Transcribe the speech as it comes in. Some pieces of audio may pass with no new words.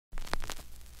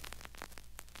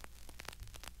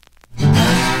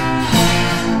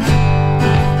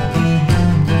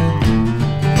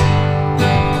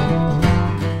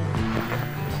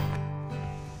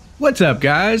What's up,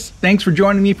 guys? Thanks for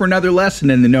joining me for another lesson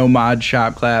in the No Mod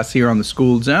Shop class here on the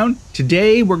Skooled Zone.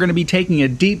 Today, we're going to be taking a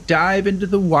deep dive into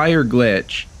the wire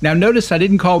glitch. Now notice I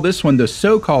didn't call this one the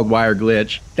so-called wire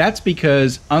glitch. That's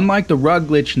because, unlike the rug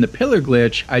glitch and the pillar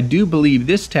glitch, I do believe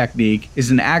this technique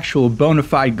is an actual bona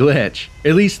fide glitch.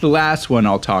 At least the last one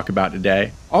I'll talk about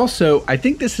today. Also, I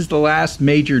think this is the last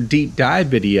major deep dive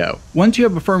video. Once you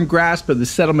have a firm grasp of the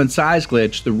settlement size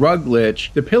glitch, the rug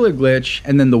glitch, the pillar glitch,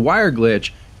 and then the wire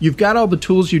glitch, you've got all the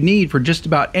tools you need for just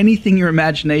about anything your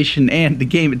imagination and the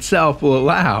game itself will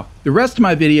allow. The rest of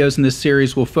my videos in this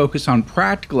series will focus on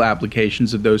practical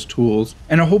applications of those tools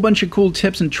and a whole bunch of cool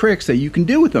tips and tricks that you can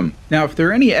do with them. Now, if there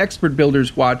are any expert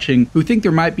builders watching who think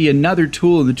there might be another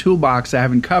tool in the toolbox I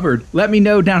haven't covered, let me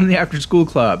know down in the After School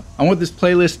Club. I want this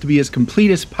playlist to be as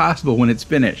complete as possible when it's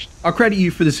finished. I'll credit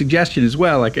you for the suggestion as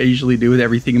well, like I usually do with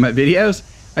everything in my videos.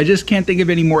 I just can't think of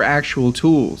any more actual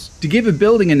tools. To give a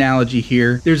building analogy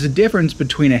here, there's a difference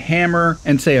between a hammer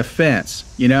and, say, a fence,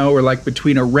 or like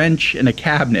between a wrench and a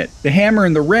cabinet. The hammer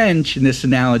and the wrench in this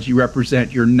analogy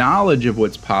represent your knowledge of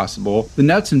what's possible. The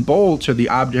nuts and bolts are the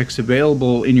objects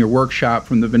available in your workshop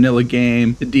from the vanilla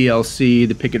game, the DLC,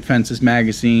 the picket fences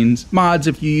magazines, mods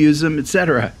if you use them,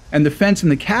 etc. And the fence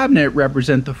and the cabinet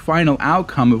represent the final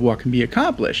outcome of what can be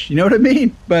accomplished. You know what I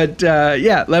mean? But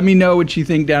yeah, let me know what you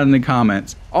think down in the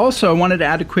comments. Also, I wanted to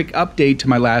add a quick update to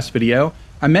my last video.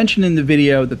 I mentioned in the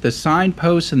video that the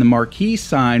signpost and the marquee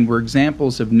sign were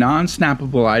examples of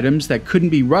non-snappable items that couldn't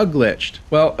be rug glitched.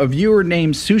 Well, a viewer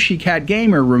named Sushi Cat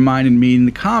Gamer reminded me in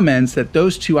the comments that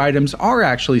those two items are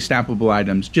actually snappable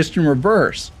items, just in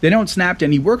reverse. They don't snap to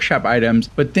any workshop items,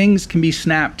 but things can be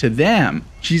snapped to them.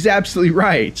 She's absolutely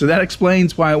right, so that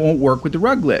explains why it won't work with the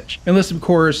rug glitch. Unless, of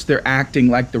course, they're acting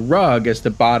like the rug as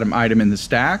the bottom item in the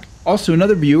stack. Also,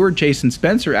 another viewer, Jason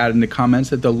Spencer, added in the comments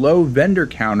that the low vendor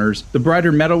counters, the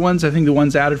brighter metal ones, I think the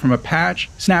ones added from a patch,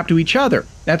 snap to each other.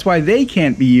 That's why they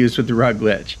can't be used with the rug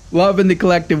glitch. Loving the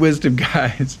collective wisdom,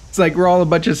 guys. It's like we're all a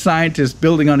bunch of scientists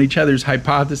building on each other's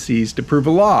hypotheses to prove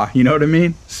a law, you know what I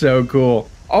mean? So cool.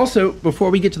 Also, before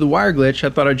we get to the wire glitch, I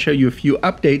thought I'd show you a few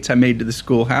updates I made to the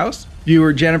schoolhouse.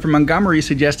 Viewer Jennifer Montgomery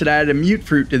suggested I added a mute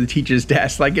fruit to the teacher's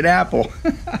desk like an apple.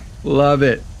 Love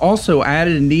it. Also, I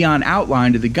added a neon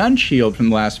outline to the gun shield from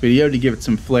the last video to give it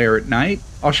some flair at night.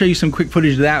 I'll show you some quick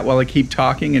footage of that while I keep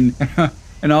talking,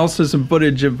 and also some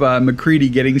footage of McCready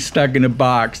getting stuck in a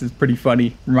box. It's pretty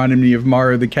funny, reminding me of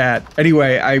Mario the cat.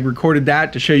 Anyway, I recorded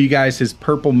that to show you guys his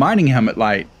purple mining helmet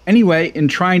light. Anyway, in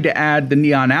trying to add the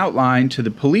neon outline to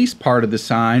the police part of the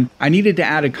sign, I needed to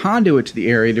add a conduit to the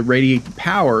area to radiate the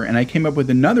power, and I came up with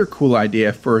another cool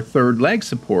idea for a third leg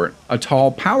support, a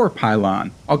tall power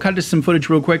pylon. I'll cut to some footage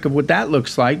real quick of what that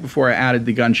looks like before I added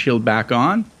the gun shield back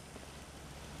on.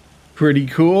 Pretty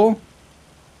cool.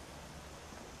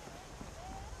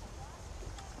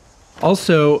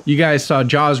 Also, you guys saw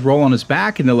Jaws roll on his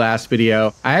back in the last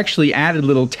video. I actually added a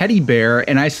little teddy bear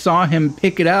and I saw him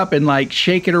pick it up and like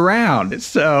shake it around.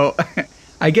 So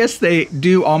I guess they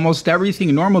do almost everything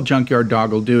a normal junkyard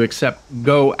dog will do except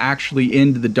go actually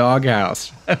into the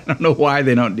doghouse. I don't know why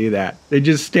they don't do that. They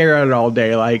just stare at it all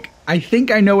day like, I think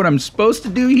I know what I'm supposed to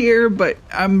do here, but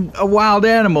I'm a wild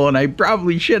animal and I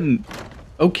probably shouldn't.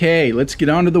 Okay, let's get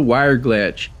on to the wire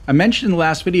glitch. I mentioned in the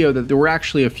last video that there were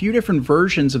actually a few different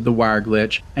versions of the wire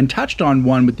glitch and touched on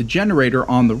one with the generator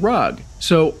on the rug.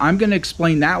 So I'm going to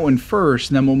explain that one first,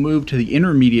 and then we'll move to the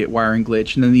intermediate wiring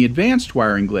glitch and then the advanced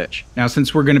wiring glitch. Now,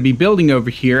 since we're going to be building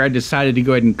over here, I decided to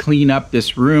go ahead and clean up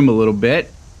this room a little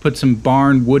bit. Put some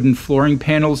barn wooden flooring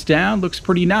panels down. Looks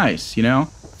pretty nice,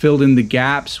 Filled in the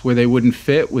gaps where they wouldn't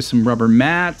fit with some rubber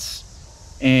mats.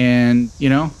 And,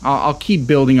 I'll keep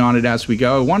building on it as we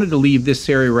go. I wanted to leave this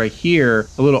area right here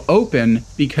a little open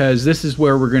because this is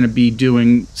where we're going to be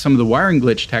doing some of the wiring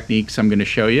glitch techniques I'm going to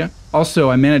show you. Also,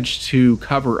 I managed to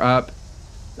cover up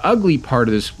the ugly part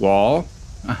of this wall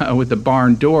with the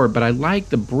barn door, but I like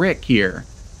the brick here.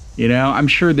 I'm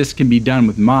sure this can be done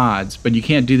with mods, but you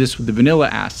can't do this with the vanilla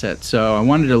asset. So I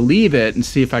wanted to leave it and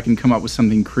see if I can come up with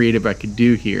something creative I could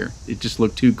do here. It just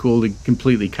looked too cool to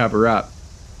completely cover up.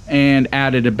 And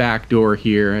added a back door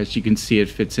here. As you can see, it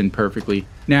fits in perfectly.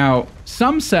 Now,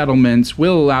 some settlements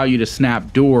will allow you to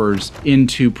snap doors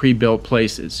into pre-built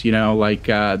places, like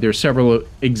there's several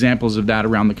examples of that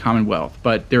around the Commonwealth,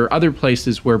 but there are other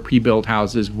places where pre-built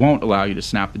houses won't allow you to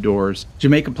snap the doors.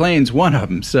 Jamaica Plain's one of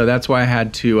them, so that's why I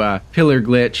had to pillar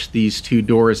glitch these two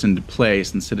doors into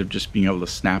place instead of just being able to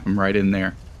snap them right in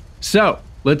there. So,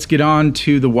 let's get on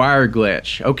to the wire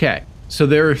glitch. Okay. So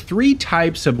there are three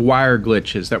types of wire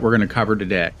glitches that we're going to cover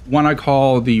today. One I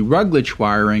call the rug glitch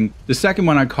wiring, the second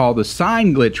one I call the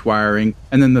sine glitch wiring,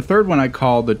 and then the third one I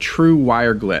call the true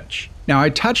wire glitch. Now I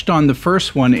touched on the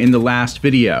first one in the last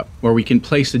video, where we can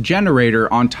place a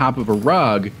generator on top of a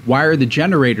rug, wire the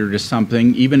generator to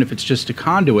something, even if it's just a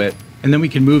conduit, and then we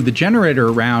can move the generator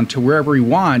around to wherever we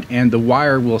want and the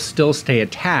wire will still stay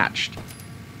attached.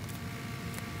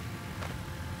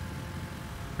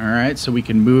 Alright, so we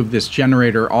can move this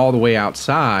generator all the way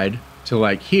outside to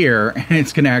like here, and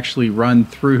it's going to actually run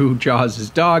through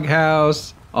Jaws'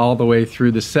 doghouse, all the way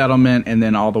through the settlement, and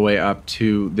then all the way up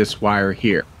to this wire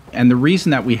here. And the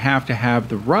reason that we have to have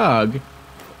the rug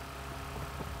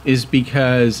is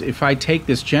because if I take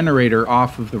this generator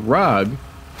off of the rug,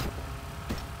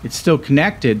 it's still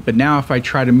connected, but now if I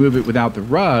try to move it without the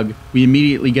rug, we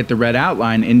immediately get the red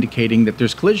outline indicating that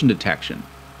there's collision detection.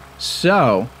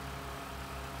 So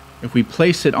if we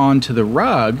place it onto the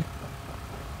rug,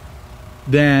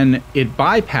 then it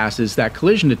bypasses that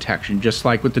collision detection, just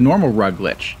like with the normal rug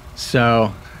glitch.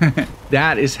 So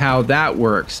that is how that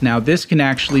works. Now this can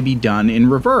actually be done in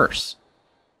reverse.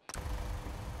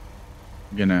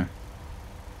 I'm gonna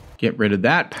get rid of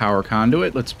that power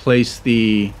conduit. Let's place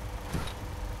the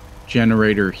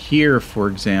generator here, for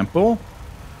example.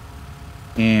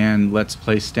 And let's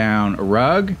place down a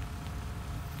rug.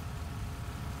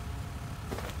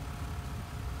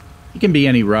 It can be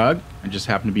any rug. I just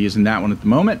happen to be using that one at the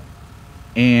moment.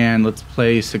 And let's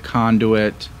place a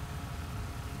conduit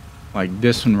like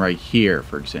this one right here,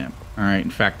 for example. All right, in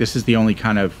fact, this is the only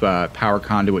kind of power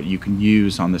conduit you can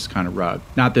use on this kind of rug.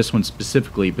 Not this one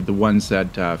specifically, but the ones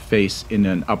that face in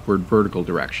an upward vertical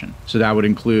direction. So that would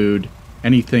include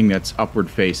anything that's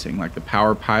upward facing, like the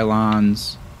power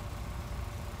pylons,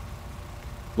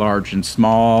 large and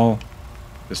small,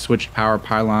 the switched power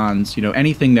pylons, you know,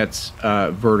 anything that's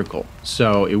vertical.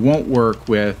 So it won't work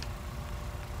with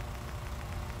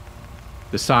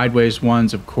the sideways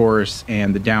ones, of course,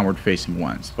 and the downward facing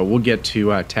ones. But we'll get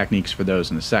to techniques for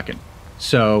those in a second.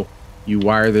 So you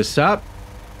wire this up,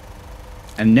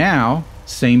 and now,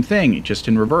 same thing, just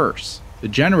in reverse. The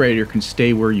generator can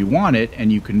stay where you want it,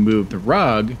 and you can move the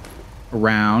rug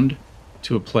around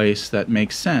to a place that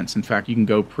makes sense. In fact, you can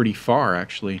go pretty far,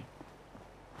 actually.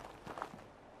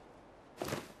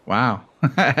 Wow,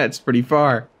 that's pretty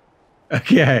far.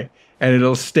 Okay, and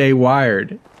it'll stay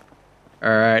wired. All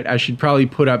right, I should probably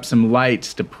put up some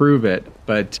lights to prove it,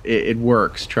 but it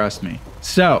works, trust me.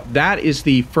 So that is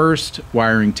the first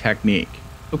wiring technique.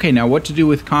 Okay, now what to do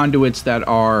with conduits that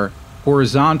are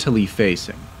horizontally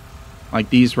facing, like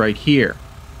these right here.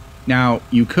 Now,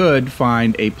 you could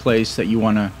find a place that you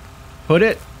want to put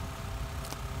it,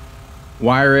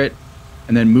 wire it,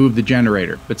 and then move the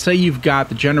generator. But say you've got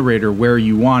the generator where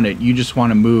you want it, you just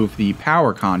want to move the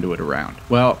power conduit around.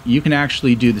 Well, you can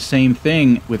actually do the same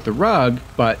thing with the rug,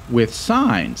 but with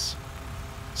sines.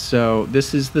 So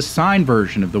this is the sine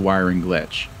version of the wiring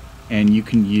glitch. And you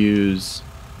can use,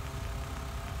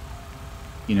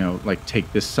 you know, like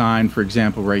take this sine, for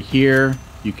example, right here.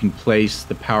 You can place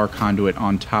the power conduit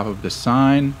on top of the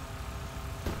sine,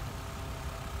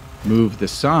 move the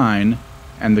sine,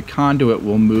 and the conduit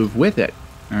will move with it.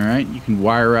 All right, you can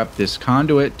wire up this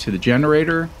conduit to the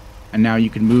generator, and now you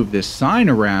can move this sine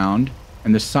around,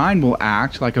 and the sine will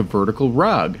act like a vertical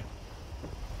rug.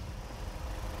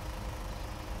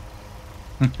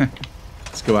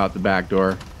 Let's go out the back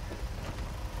door.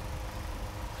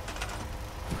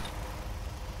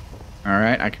 All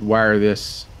right, I could wire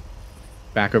this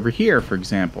back over here, for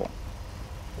example.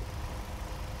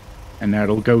 And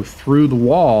that'll go through the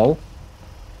wall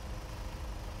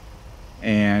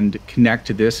and connect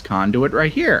to this conduit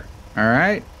right here. All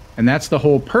right, and that's the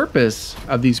whole purpose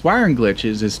of these wiring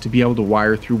glitches, is to be able to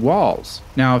wire through walls.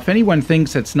 Now, if anyone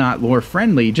thinks that's not lore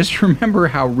friendly, just remember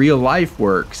how real life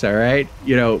works. All right,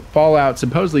 you know, Fallout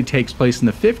supposedly takes place in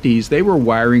the 50s. They were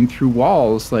wiring through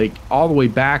walls like all the way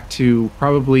back to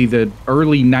probably the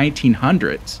early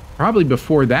 1900s, probably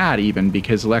before that even,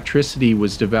 because electricity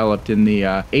was developed in the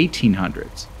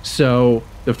 1800s. So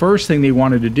the first thing they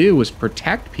wanted to do was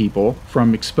protect people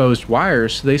from exposed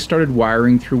wires, so they started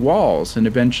wiring through walls and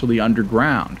eventually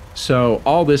underground. So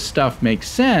all this stuff makes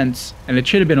sense, and it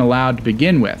should have been allowed to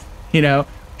begin with. You know,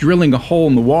 drilling a hole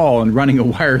in the wall and running a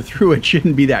wire through it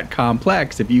shouldn't be that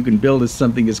complex if you can build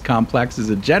something as complex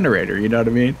as a generator, you know what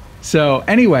I mean? So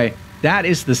anyway, that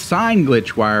is the sine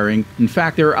glitch wiring. In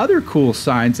fact, there are other cool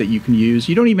signs that you can use.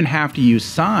 You don't even have to use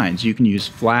signs. You can use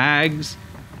flags.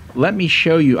 Let me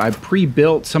show you. I've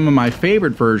pre-built some of my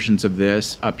favorite versions of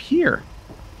this up here.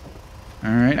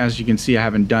 All right, as you can see, I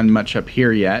haven't done much up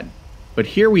here yet. But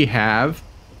here we have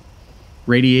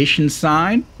radiation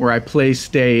sign where I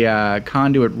placed a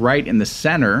conduit right in the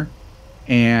center.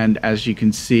 And as you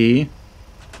can see,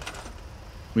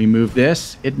 we move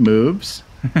this, it moves.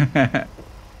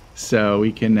 So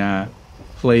we can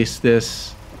place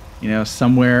this,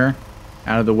 somewhere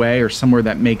out of the way or somewhere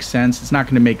that makes sense. It's not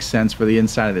going to make sense for the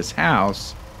inside of this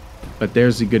house, but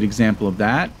there's a good example of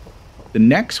that. The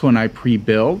next one I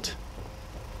pre-built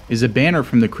is a banner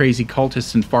from the crazy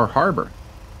cultists in Far Harbor.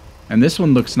 And this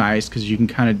one looks nice because you can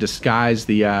kind of disguise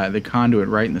the conduit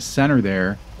right in the center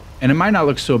there. And it might not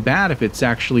look so bad if it's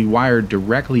actually wired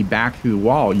directly back through the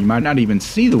wall. You might not even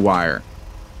see the wire.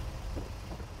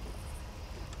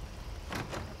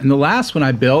 And the last one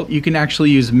I built, you can actually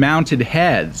use mounted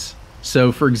heads.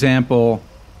 So for example,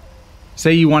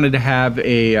 say you wanted to have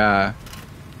a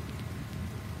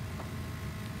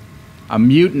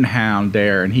mutant hound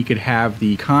there, and he could have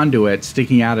the conduit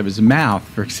sticking out of his mouth,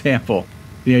 for example.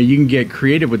 You can get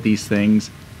creative with these things.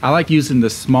 I like using the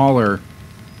smaller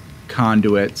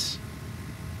conduits.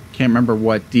 Can't remember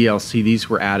what DLC these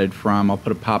were added from. I'll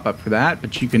put a pop-up for that.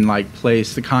 But you can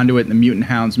place the conduit in the mutant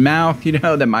hound's mouth.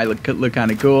 That might look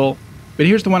kind of cool. But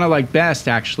here's the one I like best,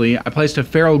 actually. I placed a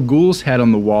feral ghoul's head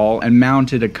on the wall and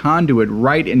mounted a conduit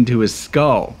right into his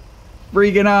skull.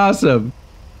 Freaking awesome.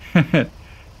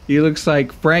 He looks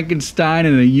like Frankenstein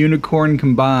and a unicorn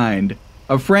combined.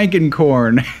 A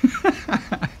Frankencorn.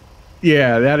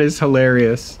 Yeah, that is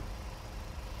hilarious.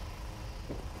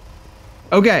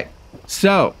 Okay,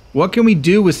 so what can we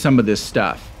do with some of this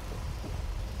stuff?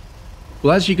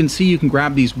 Well, as you can see, you can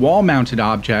grab these wall-mounted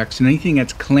objects, and anything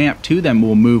that's clamped to them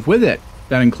will move with it.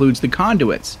 That includes the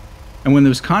conduits. And when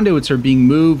those conduits are being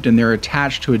moved and they're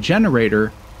attached to a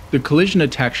generator, the collision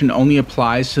detection only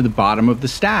applies to the bottom of the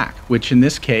stack, which in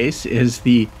this case is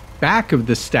the back of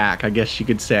the stack, I guess you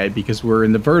could say, because we're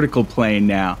in the vertical plane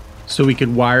now. So we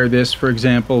could wire this, for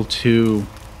example, to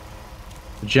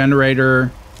the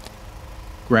generator,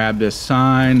 grab this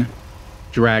sign,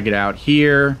 drag it out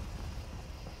here,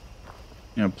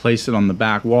 place it on the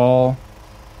back wall,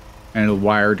 and it'll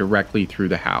wire directly through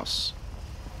the house.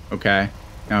 Okay?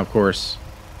 Now, of course,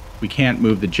 we can't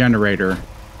move the generator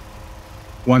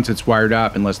once it's wired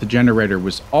up unless the generator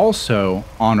was also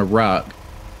on a rug.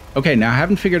 Okay, now I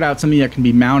haven't figured out something that can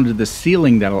be mounted to the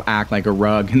ceiling that'll act like a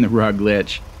rug in the rug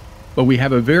glitch. But we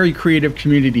have a very creative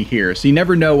community here, so you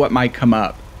never know what might come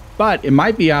up. But it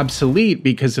might be obsolete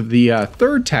because of the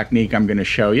third technique I'm going to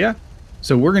show you.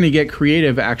 So we're going to get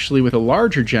creative actually with a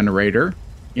larger generator.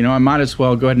 I might as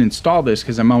well go ahead and install this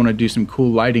because I might want to do some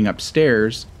cool lighting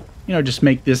upstairs. Just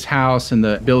make this house and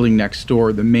the building next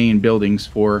door the main buildings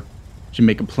for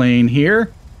Jamaica Plain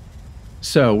here.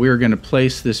 So we're going to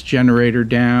place this generator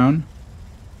down.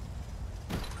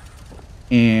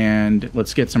 And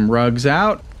let's get some rugs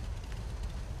out.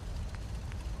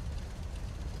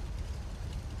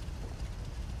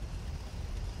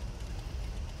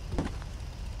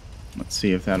 Let's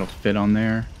see if that'll fit on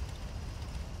there.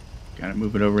 Gotta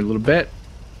move it over a little bit.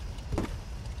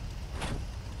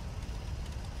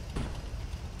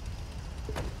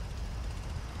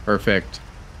 Perfect.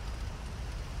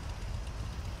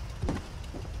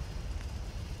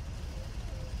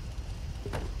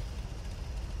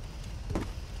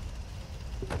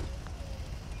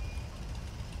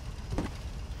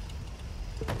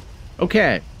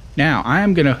 Okay, now I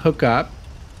am going to hook up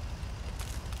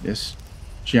this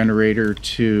generator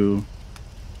to...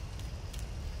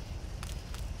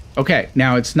 Okay,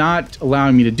 now it's not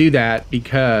allowing me to do that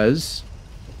because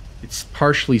it's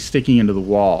partially sticking into the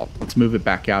wall. Let's move it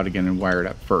back out again and wire it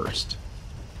up first.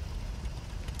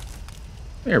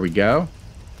 There we go.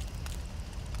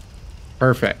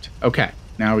 Perfect. Okay,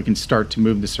 now we can start to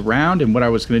move this around, and what I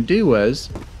was going to do was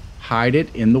hide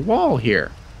it in the wall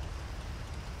here.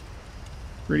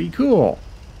 Pretty cool.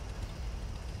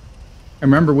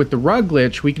 And remember, with the rug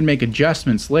glitch, we can make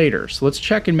adjustments later. So let's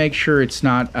check and make sure it's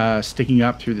not sticking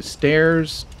up through the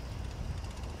stairs.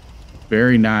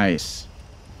 Very nice.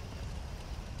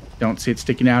 Don't see it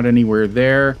sticking out anywhere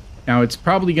there. Now, it's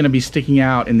probably going to be sticking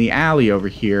out in the alley over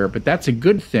here, but that's a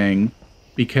good thing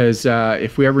because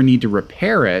if we ever need to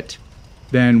repair it,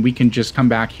 then we can just come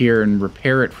back here and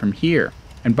repair it from here.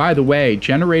 And by the way,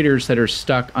 generators that are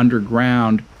stuck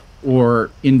underground or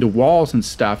into walls and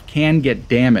stuff can get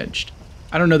damaged.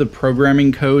 I don't know the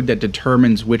programming code that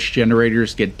determines which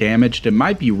generators get damaged. It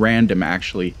might be random,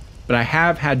 actually. But I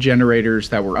have had generators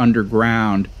that were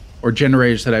underground or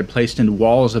generators that I placed into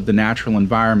walls of the natural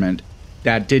environment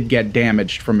that did get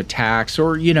damaged from attacks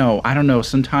or, I don't know,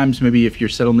 sometimes maybe if your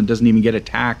settlement doesn't even get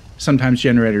attacked, sometimes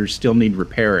generators still need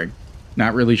repairing.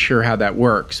 Not really sure how that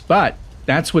works, but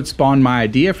that's what spawned my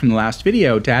idea from the last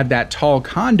video to add that tall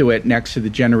conduit next to the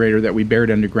generator that we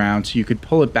buried underground so you could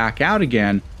pull it back out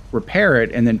again, repair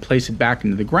it, and then place it back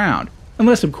into the ground.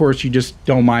 Unless, of course, you just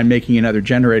don't mind making another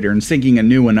generator and sinking a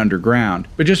new one underground.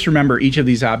 But just remember, each of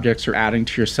these objects are adding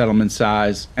to your settlement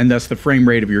size, and thus the frame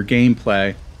rate of your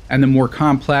gameplay. And the more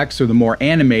complex or the more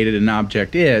animated an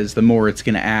object is, the more it's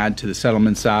going to add to the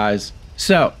settlement size.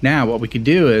 So, now what we could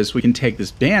do is we can take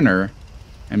this banner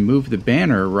and move the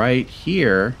banner right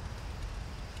here.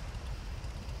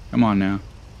 Come on now.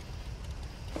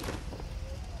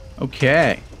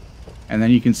 Okay. And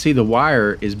then you can see the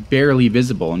wire is barely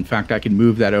visible. In fact, I can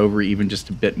move that over even just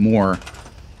a bit more.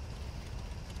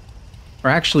 Or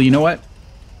actually, you know what?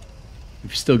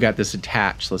 We've still got this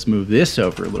attached. Let's move this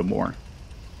over a little more.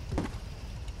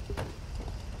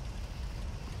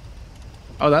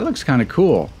 Oh, that looks kind of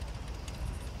cool.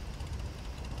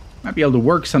 Might be able to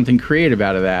work something creative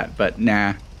out of that, but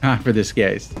nah, not for this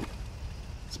case.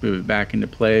 Let's move it back into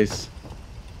place.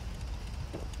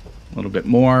 A little bit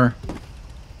more.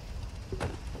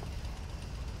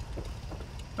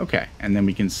 Okay, and then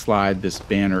we can slide this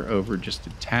banner over just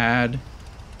a tad.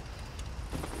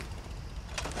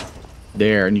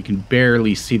 There, and you can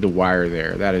barely see the wire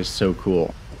there. That is so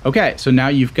cool. Okay, so now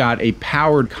you've got a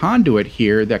powered conduit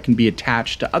here that can be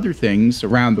attached to other things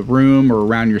around the room or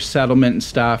around your settlement and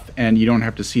stuff, and you don't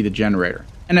have to see the generator.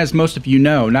 And as most of you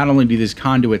know, not only do these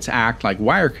conduits act like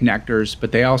wire connectors,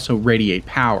 but they also radiate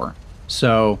power.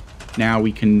 So now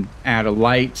we can add a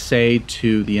light, say,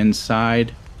 to the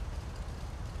inside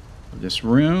of this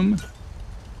room.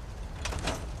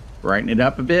 Brighten it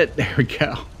up a bit. There we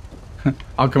go.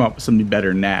 I'll come up with something better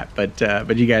than that, but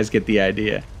you guys get the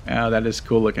idea. Oh, that is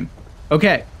cool looking.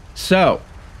 Okay, so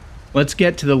let's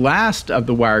get to the last of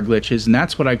the wire glitches, and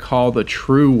that's what I call the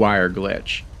true wire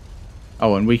glitch.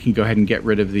 Oh, and we can go ahead and get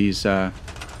rid of these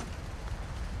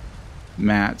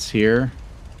mats here.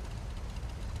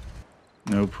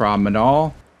 No problem at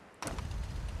all.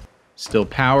 Still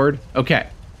powered. Okay,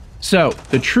 so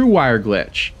the true wire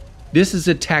glitch. This is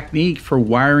a technique for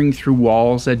wiring through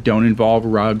walls that don't involve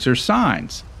rugs or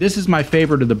signs. This is my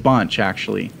favorite of the bunch,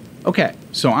 actually. Okay,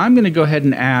 so I'm going to go ahead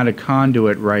and add a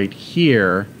conduit right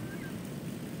here.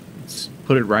 Let's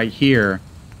put it right here,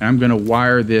 and I'm going to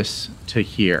wire this to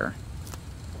here.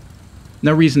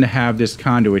 No reason to have this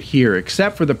conduit here,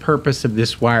 except for the purpose of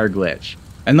this wire glitch.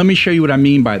 And let me show you what I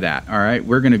mean by that, all right?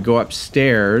 We're going to go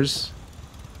upstairs.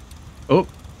 Oh,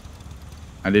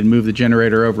 I didn't move the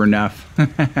generator over enough.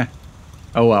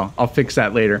 Oh well, I'll fix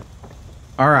that later.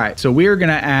 All right, so we're going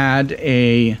to add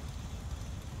a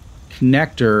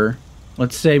connector.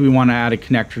 Let's say we want to add a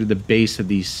connector to the base of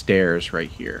these stairs right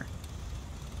here.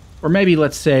 Or maybe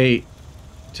let's say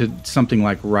to something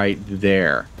like right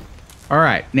there. All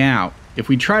right, now, if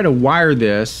we try to wire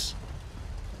this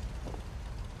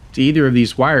to either of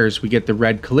these wires, we get the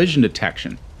red collision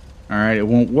detection. All right, it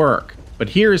won't work.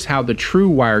 But here's how the true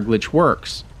wire glitch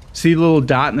works. See the little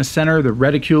dot in the center, the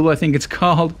reticule, I think it's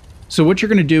called? So what you're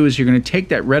going to do is you're going to take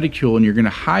that reticule and you're going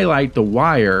to highlight the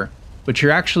wire, but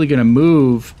you're actually going to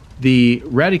move the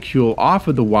reticule off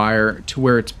of the wire to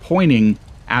where it's pointing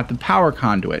at the power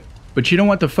conduit. But you don't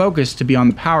want the focus to be on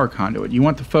the power conduit. You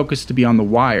want the focus to be on the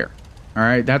wire. All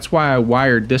right, that's why I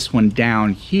wired this one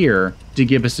down here to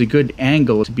give us a good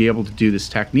angle to be able to do this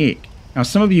technique. Now,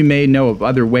 some of you may know of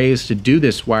other ways to do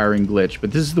this wiring glitch,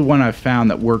 but this is the one I've found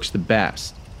that works the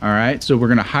best. All right, so we're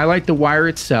going to highlight the wire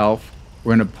itself.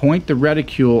 We're going to point the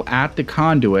reticule at the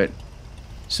conduit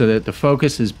so that the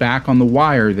focus is back on the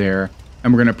wire there,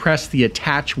 and we're going to press the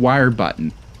attach wire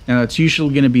button. Now, that's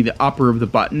usually going to be the upper of the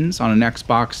buttons. On an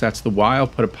Xbox, that's the Y. I'll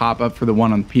put a pop-up for the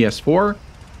one on the PS4.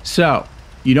 So,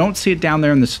 you don't see it down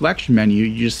there in the selection menu.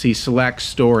 You just see select,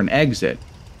 store, and exit.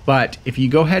 But if you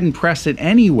go ahead and press it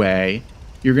anyway,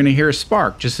 you're going to hear a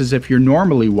spark, just as if you're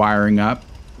normally wiring up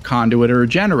a conduit or a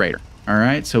generator. All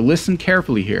right, so listen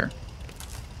carefully here.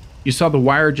 You saw the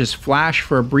wire just flash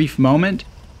for a brief moment,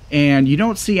 and you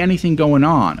don't see anything going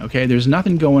on, okay? There's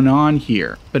nothing going on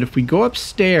here. But if we go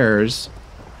upstairs,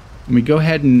 and we go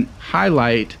ahead and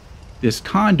highlight this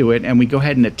conduit, and we go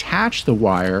ahead and attach the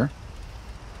wire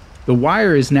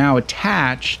is now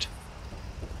attached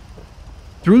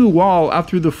through the wall, up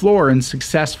through the floor, and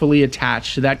successfully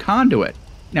attached to that conduit.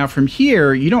 Now from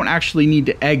here, you don't actually need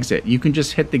to exit. You can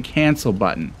just hit the cancel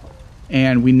button.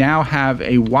 And we now have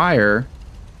a wire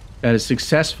that is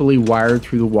successfully wired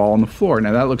through the wall on the floor.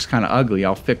 Now that looks kind of ugly.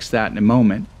 I'll fix that in a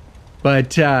moment.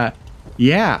 But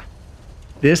yeah,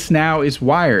 this now is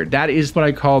wired. That is what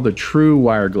I call the true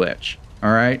wire glitch.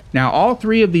 All right. Now, all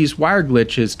three of these wire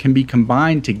glitches can be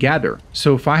combined together.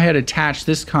 So if I had attached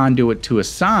this conduit to a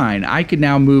sign, I could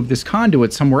now move this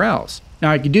conduit somewhere else.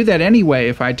 Now, I could do that anyway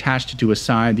if I attached it to a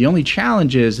sign. The only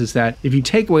challenge is that if you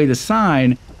take away the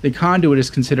sign, the conduit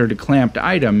is considered a clamped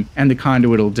item and the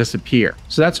conduit will disappear.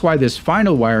 So that's why this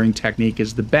final wiring technique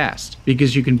is the best,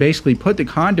 because you can basically put the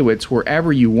conduits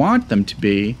wherever you want them to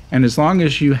be, and as long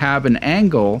as you have an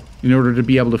angle in order to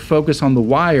be able to focus on the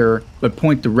wire but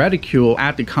point the reticule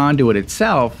at the conduit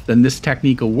itself, then this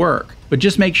technique will work. But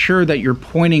just make sure that you're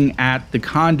pointing at the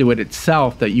conduit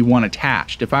itself that you want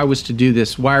attached. If I was to do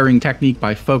this wiring technique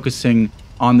by focusing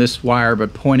on this wire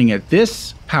but pointing at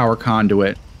this power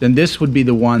conduit, then this would be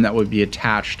the one that would be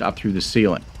attached up through the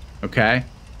ceiling, okay?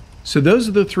 So those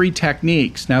are the three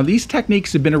techniques. Now, these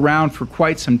techniques have been around for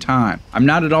quite some time. I'm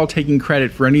not at all taking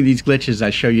credit for any of these glitches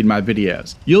I show you in my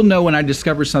videos. You'll know when I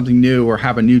discover something new or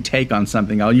have a new take on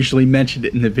something. I'll usually mention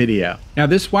it in the video. Now,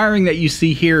 this wiring that you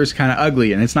see here is kind of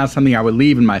ugly, and it's not something I would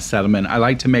leave in my settlement. I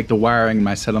like to make the wiring in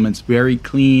my settlements very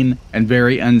clean and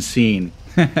very unseen.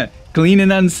 Clean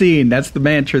and unseen, that's the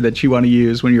mantra that you want to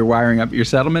use when you're wiring up your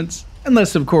settlements.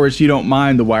 Unless, of course, you don't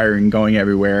mind the wiring going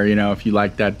everywhere, you know, if you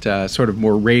like that sort of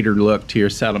more raider look to your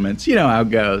settlements. You know how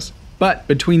it goes. But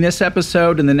between this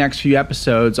episode and the next few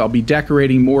episodes, I'll be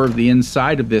decorating more of the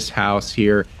inside of this house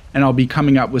here, and I'll be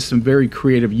coming up with some very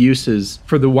creative uses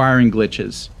for the wiring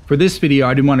glitches. For this video,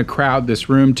 I didn't want to crowd this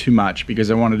room too much because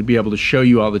I wanted to be able to show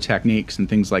you all the techniques and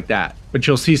things like that. But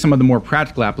you'll see some of the more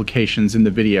practical applications in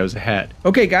the videos ahead.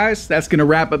 Okay guys, that's going to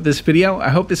wrap up this video. I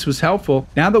hope this was helpful.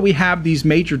 Now that we have these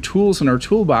major tools in our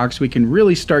toolbox, we can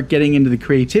really start getting into the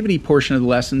creativity portion of the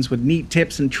lessons with neat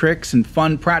tips and tricks and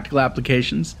fun practical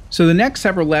applications. So the next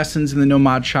several lessons in the No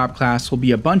Mod Shop class will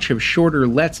be a bunch of shorter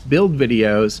Let's Build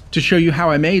videos to show you how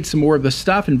I made some more of the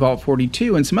stuff in Vault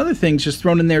 42 and some other things just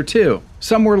thrown in there too.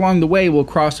 Somewhere along the way, we'll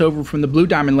cross over from the blue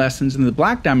diamond lessons and the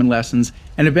black diamond lessons,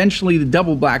 and eventually the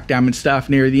double black diamond stuff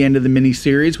near the end of the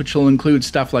mini-series, which will include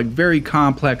stuff like very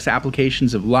complex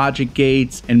applications of logic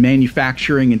gates and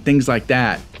manufacturing and things like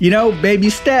that. You know, baby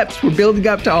steps, we're building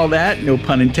up to all that, no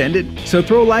pun intended. So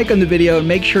throw a like on the video and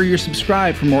make sure you're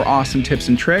subscribed for more awesome tips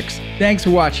and tricks. Thanks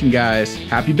for watching, guys.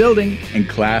 Happy building, and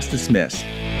class dismissed.